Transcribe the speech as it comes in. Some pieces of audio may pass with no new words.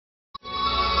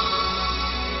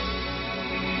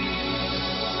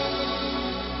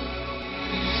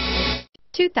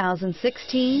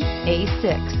2016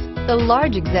 A6. The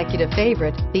large executive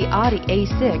favorite, the Audi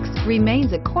A6,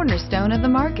 remains a cornerstone of the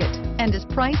market and is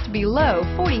priced below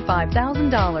 $45,000.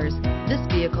 This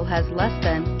vehicle has less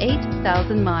than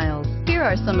 8,000 miles. Here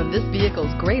are some of this vehicle's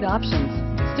great options: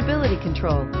 stability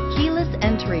control, keyless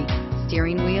entry,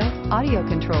 steering wheel audio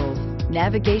controls,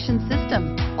 navigation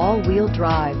system, all-wheel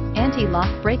drive,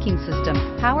 anti-lock braking system,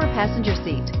 power passenger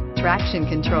seat, traction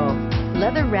control,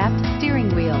 leather-wrapped steering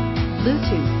wheel,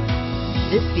 Bluetooth.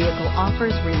 This vehicle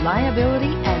offers reliability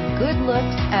and good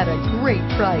looks at a great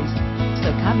price.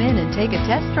 So come in and take a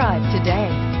test drive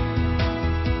today.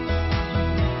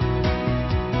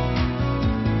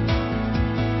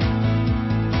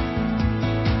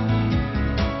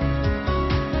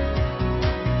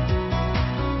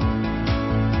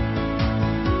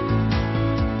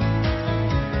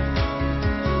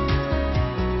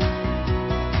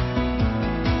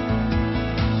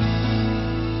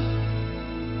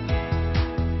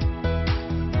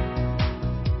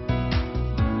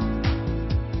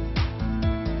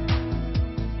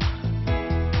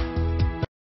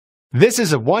 This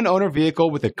is a one-owner vehicle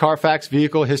with a Carfax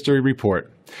Vehicle History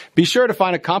Report. Be sure to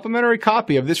find a complimentary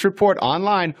copy of this report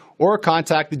online or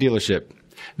contact the dealership.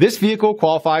 This vehicle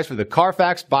qualifies for the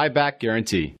Carfax Buyback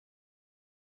Guarantee.